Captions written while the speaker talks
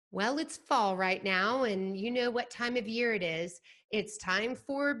Well, it's fall right now, and you know what time of year it is. It's time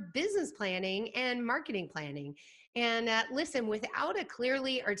for business planning and marketing planning. And listen, without a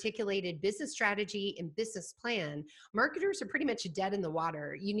clearly articulated business strategy and business plan, marketers are pretty much dead in the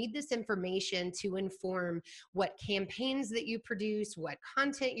water. You need this information to inform what campaigns that you produce, what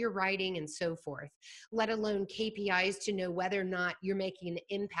content you're writing, and so forth, let alone KPIs to know whether or not you're making an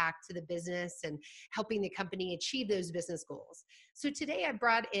impact to the business and helping the company achieve those business goals. So today I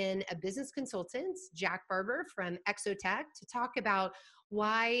brought in a business consultant, Jack Barber from Exotech, to talk about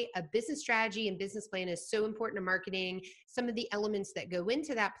why a business strategy and business plan is so important to marketing, some of the elements that go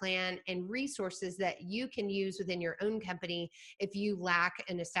into that plan, and resources that you can use within your own company if you lack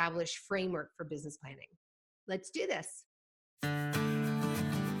an established framework for business planning. Let's do this.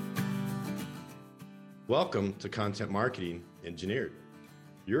 Welcome to Content Marketing Engineered,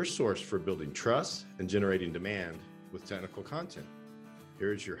 your source for building trust and generating demand with technical content.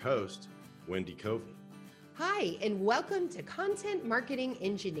 Here is your host, Wendy Covey. Hi, and welcome to Content Marketing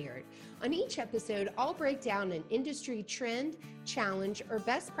Engineered. On each episode, I'll break down an industry trend, challenge, or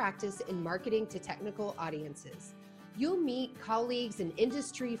best practice in marketing to technical audiences. You'll meet colleagues and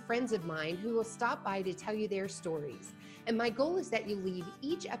industry friends of mine who will stop by to tell you their stories. And my goal is that you leave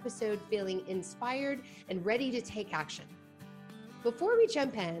each episode feeling inspired and ready to take action. Before we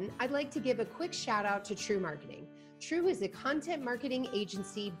jump in, I'd like to give a quick shout out to True Marketing. True is a content marketing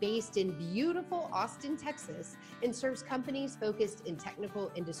agency based in beautiful Austin, Texas, and serves companies focused in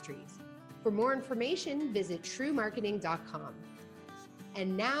technical industries. For more information, visit truemarketing.com.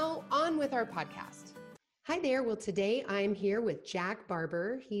 And now on with our podcast. Hi there. Well, today I'm here with Jack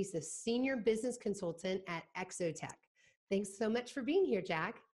Barber. He's a senior business consultant at Exotech. Thanks so much for being here,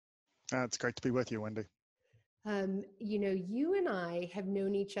 Jack. It's great to be with you, Wendy. You and I have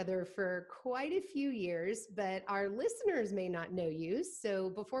known each other for quite a few years, but our listeners may not know you. So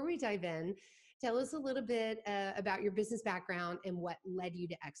before we dive in, tell us a little bit about your business background and what led you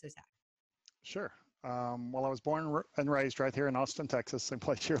to Exotech. Sure. Well, I was born and raised right here in Austin, Texas, same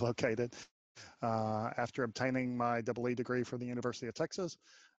place you're located. After obtaining my EE degree from the University of Texas,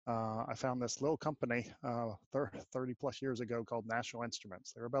 I found this little company 30 plus years ago called National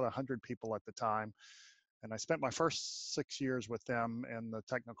Instruments. There were about 100 people at the time. And I spent my first 6 years with them in the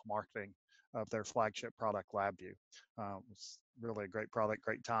technical marketing of their flagship product, LabVIEW. It was really a great product,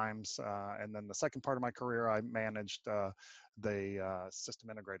 great times. And then the second part of my career, I managed the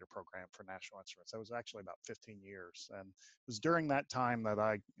system integrator program for National Instruments. That was actually about 15 years. And it was during that time that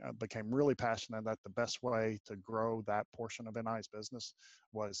I became really passionate that the best way to grow that portion of NI's business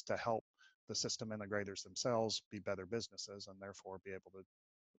was to help the system integrators themselves be better businesses and therefore be able to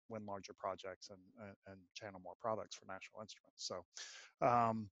win larger projects and channel more products for National Instruments. So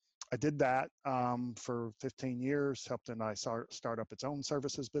I did that for 15 years, helped NI start up its own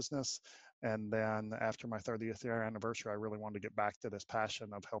services business. And then after my 30th year anniversary, I really wanted to get back to this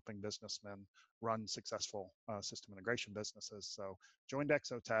passion of helping businessmen run successful system integration businesses. So joined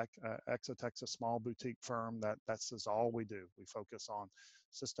Exotech. Exotech's a small boutique firm that's all we do. We focus on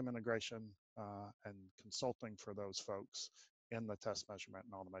system integration and consulting for those folks in the test, measurement,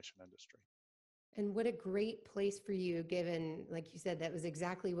 and automation industry. And what a great place for you, given, like you said, that was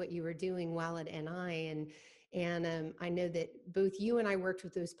exactly what you were doing while at NI. And I know that both you and I worked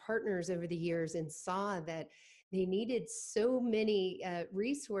with those partners over the years and saw that they needed so many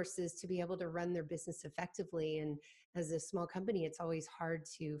resources to be able to run their business effectively. And as a small company, it's always hard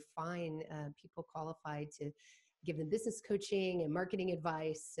to find people qualified to give them business coaching and marketing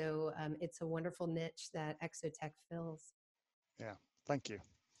advice. So it's a wonderful niche that Exotech fills. Yeah, thank you.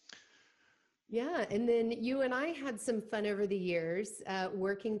 Yeah, and then you and I had some fun over the years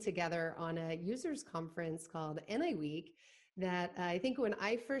working together on a users conference called NI Week that I think when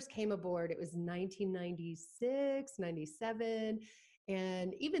I first came aboard, it was 1996, 97.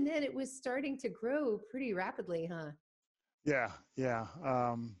 And even then it was starting to grow pretty rapidly, huh? Yeah.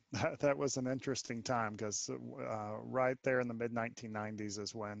 That was an interesting time because right there in the mid 1990s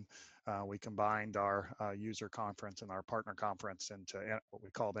is when we combined our user conference and our partner conference into what we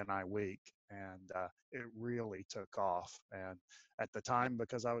called NI Week. And it really took off. And at the time,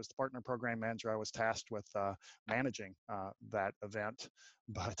 because I was the partner program manager, I was tasked with managing that event.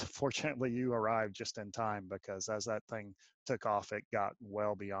 But fortunately, you arrived just in time because as that thing took off, it got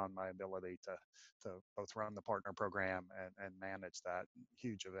well beyond my ability to both run the partner program and manage that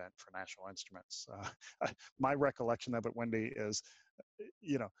huge event for National Instruments. My recollection of it, Wendy, is,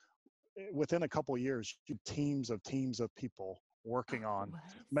 within a couple of years, teams of people working on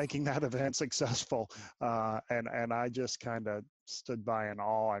making that event successful. And I just kind of stood by in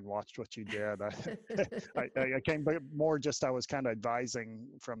awe and watched what you did. I came more just, I was kind of advising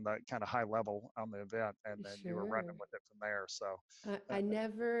from the kind of high level on the event, and then you were running Sure. with it from there. So uh, I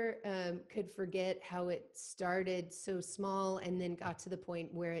never could forget how it started so small and then got to the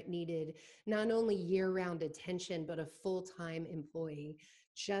point where it needed not only year-round attention, but a full-time employee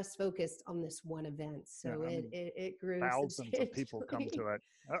just focused on this one event. yeah, So I it, mean, it, it grew thousands of people come substantially. to it.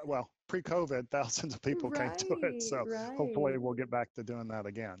 Well, pre-COVID, thousands of people came to it. Right, So hopefully right. we'll get back to doing that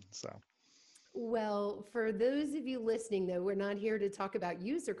again. So Well, for those of you listening, though, we're not here to talk about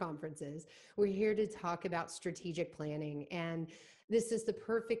user conferences. We're here to talk about strategic planning. And this is the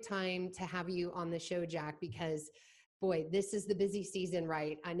perfect time to have you on the show, Jack, because boy, this is the busy season,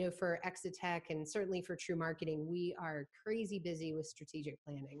 right? I know for Exotech and certainly for True Marketing, we are crazy busy with strategic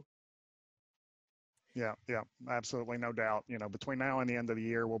planning. yeah, absolutely, no doubt. Between now and the end of the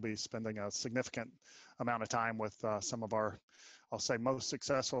year, we'll be spending a significant amount of time with some of our, I'll say, most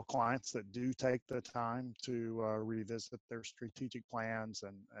successful clients that do take the time to revisit their strategic plans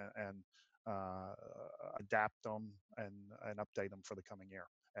and uh, adapt them and update them for the coming year.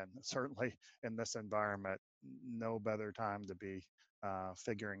 And certainly in this environment, no better time to be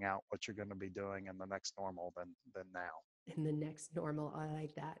figuring out what you're going to be doing in the next normal than now. In the next normal, I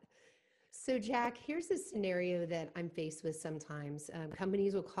like that. So, Jack, here's a scenario that I'm faced with sometimes.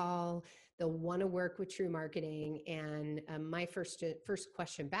 Companies will call, they'll want to work with True Marketing, and my first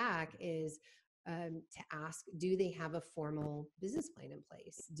question back is to ask, do they have a formal business plan in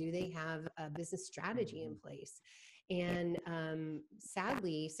place? Do they have a business strategy in Mhm. place? And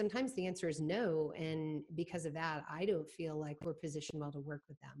sadly, sometimes the answer is no, and because of that, I don't feel like we're positioned well to work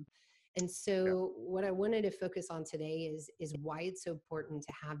with them. And Yeah. so, what I wanted to focus on today is why it's so important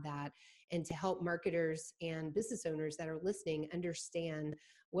to have that and to help marketers and business owners that are listening understand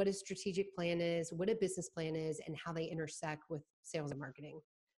what a strategic plan is, what a business plan is, and how they intersect with sales and marketing.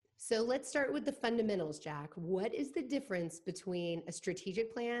 So let's start with the fundamentals, Jack. What is the difference between a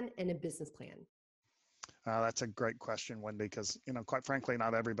strategic plan and a business plan? That's a great question, Wendy, because quite frankly,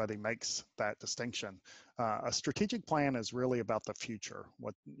 not everybody makes that distinction. A strategic plan is really about the future,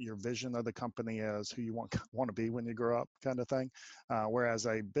 what your vision of the company is, who you want to be when you grow up, kind of thing. Whereas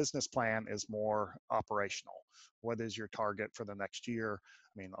a business plan is more operational. What is your target for the next year?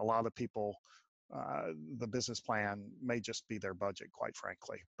 I mean, a lot of people. The business plan may just be their budget, quite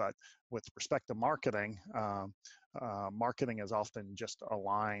frankly. But with respect to marketing, marketing is often just a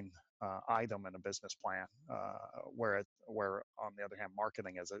line item in a business plan, where on the other hand,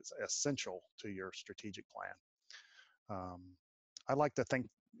 marketing is essential to your strategic plan. Um, I like to think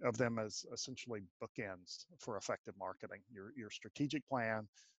of them as essentially bookends for effective marketing. Your strategic plan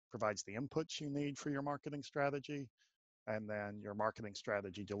provides the inputs you need for your marketing strategy, and then your marketing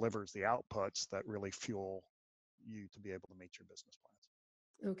strategy delivers the outputs that really fuel you to be able to meet your business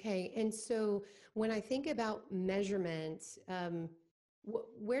plans. Okay. And so when I think about measurement,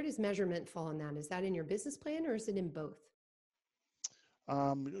 where does measurement fall in that? Is that in your business plan or is it in both?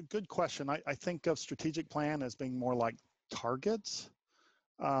 Good question. I think of strategic plan as being more like targets,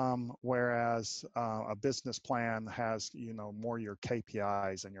 whereas a business plan has, more your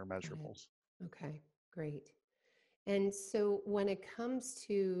KPIs and your Got it. measurables. Okay, great. And so when it comes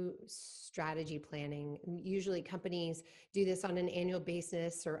to strategy planning, usually companies do this on an annual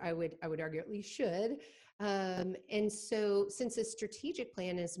basis, or I would argue at least should. And so since a strategic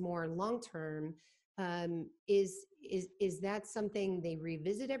plan is more long term, is that something they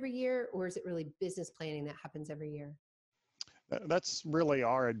revisit every year, or is it really business planning that happens every year? That's really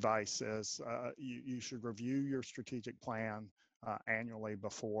our advice is you should review your strategic plan annually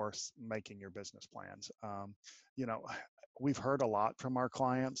before making your business plans. You know, we've heard a lot from our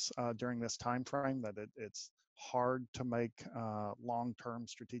clients during this time frame that it's hard to make long-term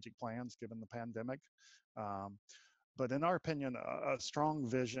strategic plans given the pandemic. Um, but in our opinion, a strong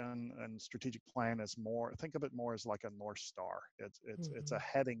vision and strategic plan is more, think of it more as like a North Star. It's a Mhm.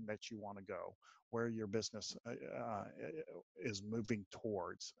 heading that you want to go, where your business is moving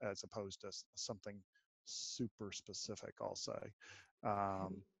towards, as opposed to something super specific, I'll say. Um,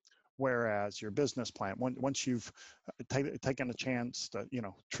 Okay. Whereas your business plan, once you've taken a chance to,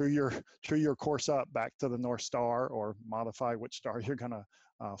 true your course up back to the North Star, or modify which star you're going to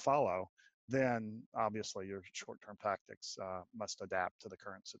follow, then obviously your short-term tactics must adapt to the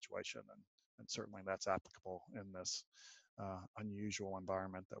current situation, and certainly that's applicable in this unusual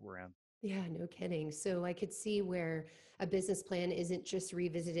environment that we're in. Yeah, no kidding. So I could see where a business plan isn't just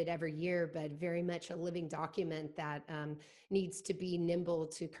revisited every year, but very much a living document that needs to be nimble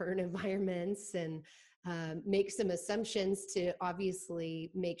to current environments. And make some assumptions to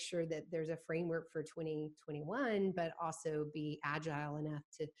obviously make sure that there's a framework for 2021, but also be agile enough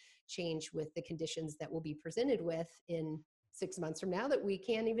to change with the conditions that we'll be presented with in 6 months from now that we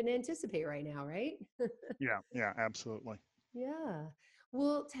can't even anticipate right now, right? Yeah, absolutely. Yeah.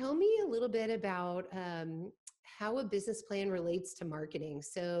 Well, tell me a little bit about how a business plan relates to marketing.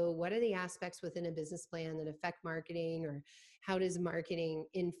 So, what are the aspects within a business plan that affect marketing, or how does marketing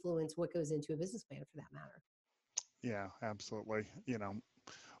influence what goes into a business plan for that matter? Yeah, absolutely.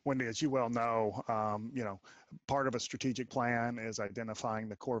 Wendy, as you well know, part of a strategic plan is identifying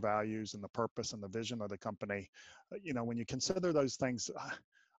the core values and the purpose and the vision of the company. When you consider those things,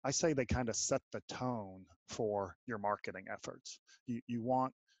 I say they kind of set the tone for your marketing efforts. You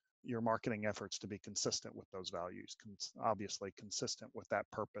want your marketing efforts to be consistent with those values, obviously consistent with that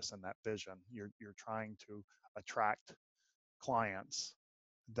purpose and that vision. You're trying to attract clients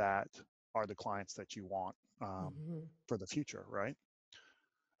that are the clients that you want Mhm. for the future, right?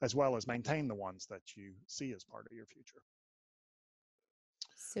 As well as maintain the ones that you see as part of your future.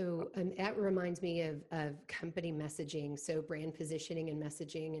 So that reminds me of company messaging. So brand positioning and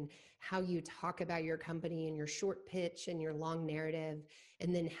messaging, and how you talk about your company and your short pitch and your long narrative,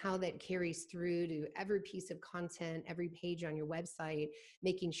 and then how that carries through to every piece of content, every page on your website,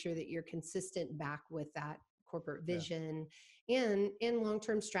 making sure that you're consistent back with that corporate Yeah. vision and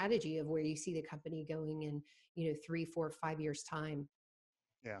long-term strategy of where you see the company going in 3, 4, 5 years time.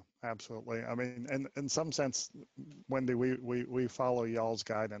 Yeah, absolutely. I mean, in some sense, Wendy, we follow y'all's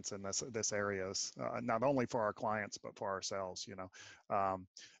guidance in this areas, not only for our clients but for ourselves. Um,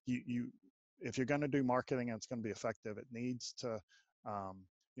 you if you're going to do marketing and it's going to be effective, it needs to, um,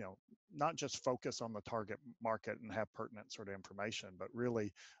 not just focus on the target market and have pertinent sort of information, but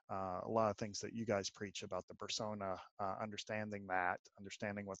really a lot of things that you guys preach about the persona, understanding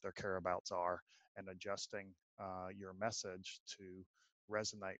what their care abouts are, and adjusting your message to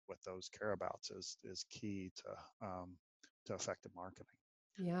resonate with those careabouts is key to effective marketing.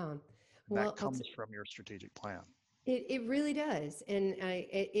 Yeah. And that Well, comes from your strategic plan. it really does. And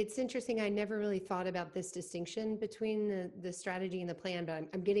it's interesting. I never really thought about this distinction between the strategy and the plan, but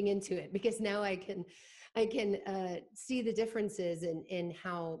I'm getting into it because now I can see the differences in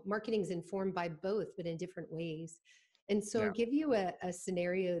how marketing is informed by both, but in different ways. And so I'll Yeah. give you a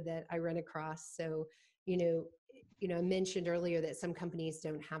scenario that I run across. So, you know, I mentioned earlier that some companies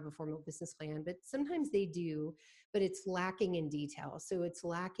don't have a formal business plan, but sometimes they do, but it's lacking in detail. So it's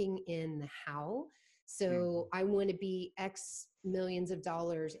lacking in the how. So Mm-hmm. I want to be X millions of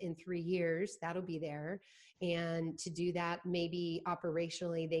dollars in 3 years. That'll be there. And to do that, maybe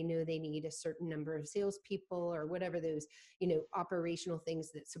operationally, they know they need a certain number of salespeople or whatever those, operational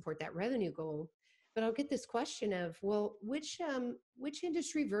things that support that revenue goal. But I'll get this question of, well, which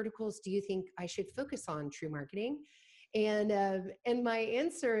industry verticals do you think I should focus on true marketing? And my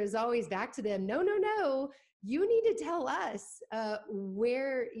answer is always back to them, no, no, no. You need to tell us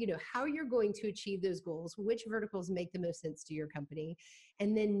where, how you're going to achieve those goals, which verticals make the most sense to your company.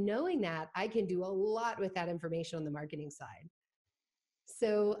 And then knowing that, I can do a lot with that information on the marketing side.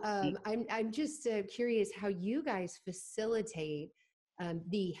 So I'm just curious how you guys facilitate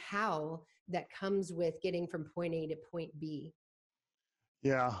the how that comes with getting from point A to point B.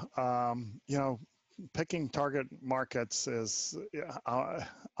 Yeah. Picking target markets is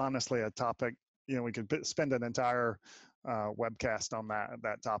honestly a topic. We could spend an entire webcast on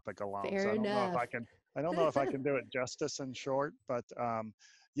that topic alone. Fair So enough. I don't know if I can do it justice in short, but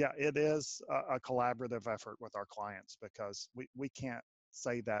yeah, it is a collaborative effort with our clients because we can't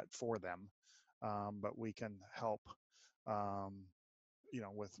say that for them, but we can help. Um,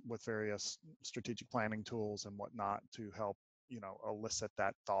 with various strategic planning tools and whatnot to help elicit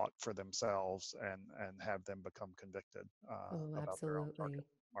that thought for themselves and have them become convicted Oh, about their own target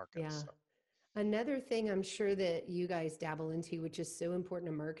absolutely. Yeah. markets. So, Another thing I'm sure that you guys dabble into, which is so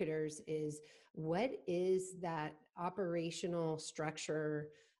important to marketers, is what is that operational structure?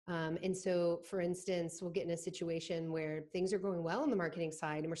 And so, for instance, we'll get in a situation where things are going well on the marketing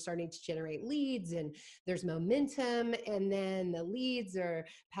side and we're starting to generate leads and there's momentum, and then the leads are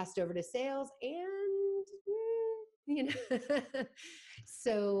passed over to sales and,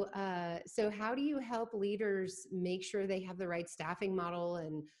 so how do you help leaders make sure they have the right staffing model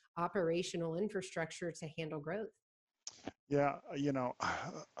and operational infrastructure to handle growth? yeah,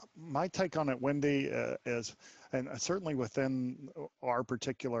 my take on it, Wendy, is, and certainly within our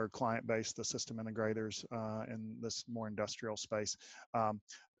particular client base, the system integrators in this more industrial space, a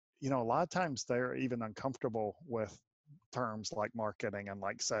lot of times they're even uncomfortable with terms like marketing and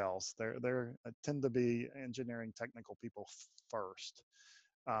like sales. They're tend to be engineering technical people first.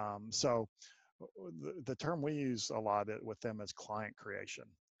 So the term we use a lot with them is client creation.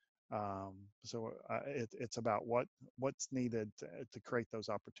 It's about what's needed to create those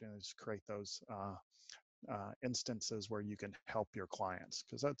opportunities, create those instances where you can help your clients,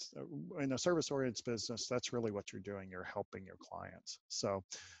 because that's in a service-oriented business, that's really what you're doing. You're helping your clients. So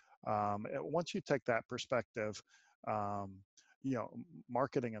once you take that perspective,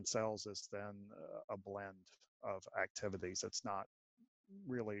 marketing and sales is then a blend of activities. It's not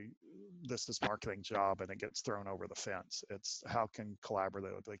really this is marketing job and it gets thrown over the fence. It's how can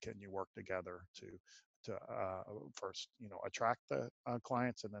collaboratively can you work together to first attract the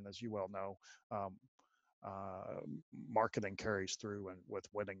clients, and then, as you well know, marketing carries through and with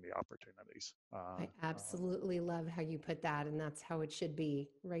winning the opportunities. I absolutely love how you put that, and that's how it should be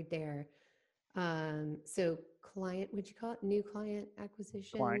right there. So client, what'd you call it? New client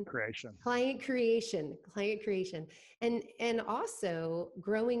acquisition? Client creation. Client creation. And also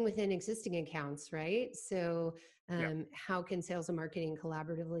growing within existing accounts, right? So how can sales and marketing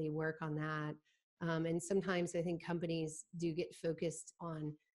collaboratively work on that? And sometimes I think companies do get focused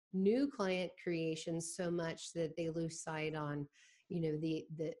on new client creation so much that they lose sight on,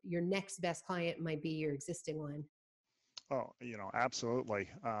 your next best client might be your existing one. Oh, absolutely.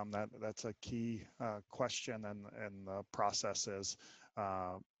 That's a key question, and the process is,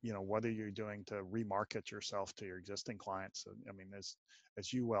 what are you doing to remarket yourself to your existing clients? I mean,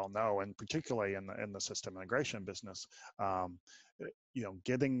 as you well know, and particularly in the system integration business,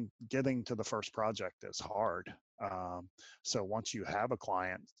 getting to the first project is hard. So once you have a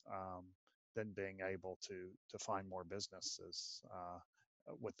client, then being able to find more businesses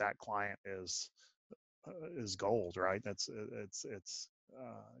with that client is gold, right?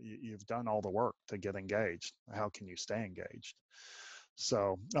 You've done all the work to get engaged. How can you stay engaged?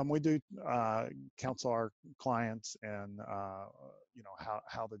 So we do counsel our clients and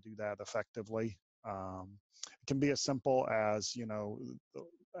how to do that effectively. It can be as simple as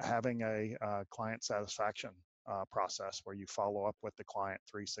having a client satisfaction process where you follow up with the client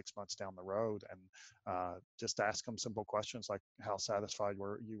 3-6 months down the road and just ask them simple questions like, how satisfied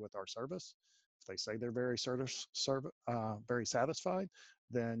were you with our service? If they say they're very very satisfied,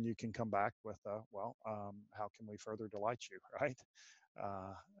 then you can come back with, how can we further delight you, right?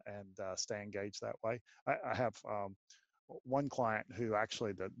 And stay engaged that way. I have one client who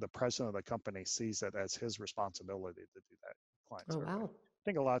actually the president of the company sees it as his responsibility to do that client survey. Wow. I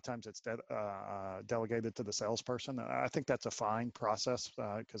think a lot of times it's delegated to the salesperson. I think that's a fine process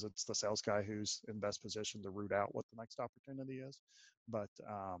because it's the sales guy who's in best position to root out what the next opportunity is. But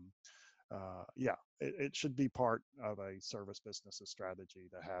it should be part of a service business's strategy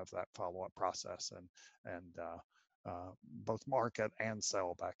to have that follow-up process and both market and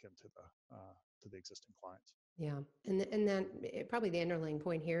sell back into to the existing clients. Yeah, and then probably the underlying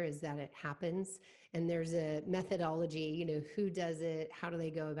point here is that it happens, and there's a methodology. Who does it? How do they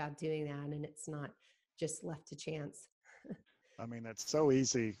go about doing that? And it's not just left to chance. I mean, it's so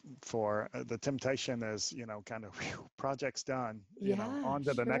easy for the temptation is, kind of project's done, on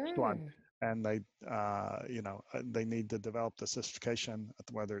to the next one. And they need to develop the sophistication,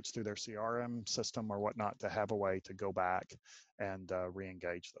 whether it's through their CRM system or whatnot, to have a way to go back and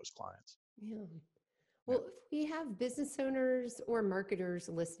re-engage those clients. Yeah. Well, if we have business owners or marketers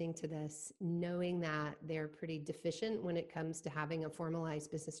listening to this, knowing that they're pretty deficient when it comes to having a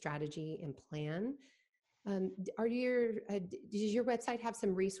formalized business strategy and plan, does your website have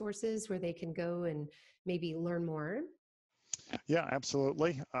some resources where they can go and maybe learn more? Yeah,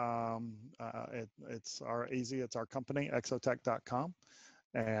 absolutely. It's our company, exotech.com.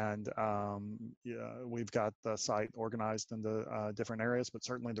 And we've got the site organized into different areas, but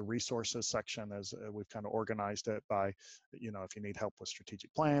certainly the resources section is we've kind of organized it by, if you need help with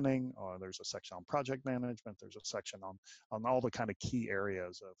strategic planning, or there's a section on project management, there's a section on all the kind of key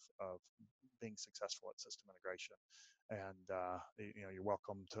areas of being successful at system integration. And you're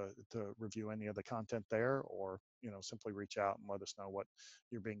welcome to review any of the content there, or simply reach out and let us know what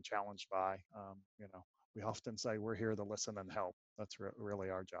you're being challenged by. We often say we're here to listen and help. That's really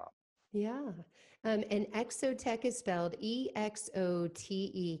our job. Yeah. And Exotech is spelled EXOTEK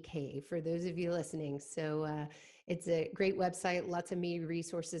for those of you listening. So it's a great website, lots of me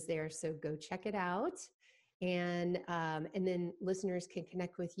resources there. So go check it out. And then listeners can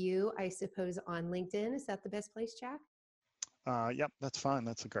connect with you, I suppose, on LinkedIn. Is that the best place, Jack? Yep, that's fine.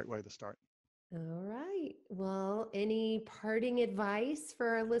 That's a great way to start. All right. Well, any parting advice for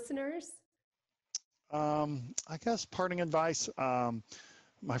our listeners? I guess parting advice,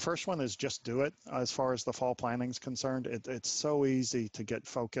 My first one is just do it. As far as the fall planning is concerned, it's so easy to get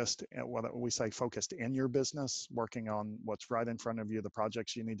focused, what we say focused in your business, working on what's right in front of you, the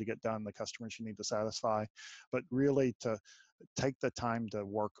projects you need to get done, the customers you need to satisfy, but really to take the time to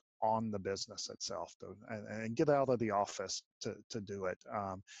work on the business itself and get out of the office to do it.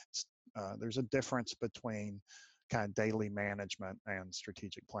 There's a difference between kind of daily management and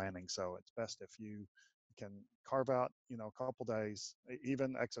strategic planning. So it's best if you can carve out, a couple days.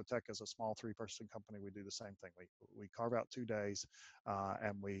 Even Exotech is a small 3-person company. We do the same thing. We carve out 2 days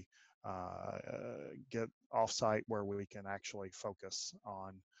and we get offsite where we can actually focus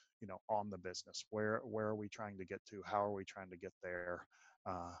on, on the business. Where are we trying to get to? How are we trying to get there?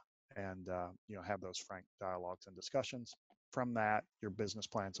 And have those frank dialogues and discussions. From that, your business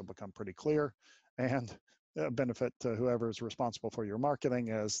plans will become pretty clear, and the benefit to whoever's responsible for your marketing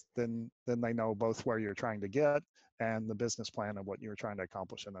is then they know both where you're trying to get and the business plan of what you're trying to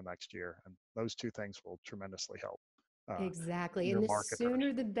accomplish in the next year. And those two things will tremendously help. Exactly. Your And the marketer.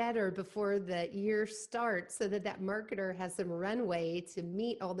 sooner the better before the year starts, so that marketer has some runway to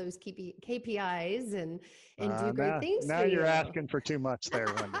meet all those KPIs and do great things now for you're you. asking for too much there,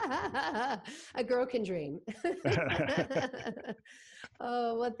 Wendy. A girl can dream.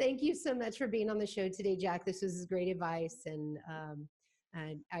 Oh, well, thank you so much for being on the show today, Jack. This was great advice. And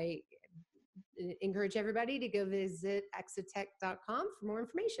I encourage everybody to go visit exotech.com for more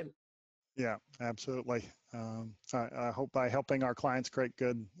information. Yeah, absolutely. I hope by helping our clients create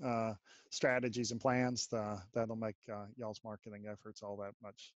good strategies and plans, that'll make y'all's marketing efforts all that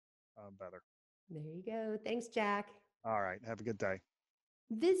much better. There you go. Thanks, Jack. All right. Have a good day.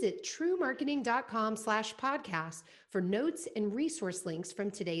 Visit truemarketing.com/podcast for notes and resource links from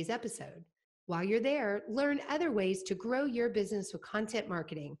today's episode. While you're there, learn other ways to grow your business with content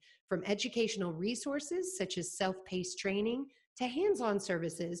marketing, from educational resources such as self-paced training to hands-on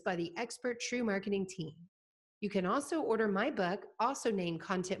services by the expert True Marketing team. You can also order my book, also named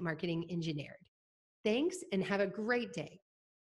Content Marketing Engineered. Thanks, and have a great day.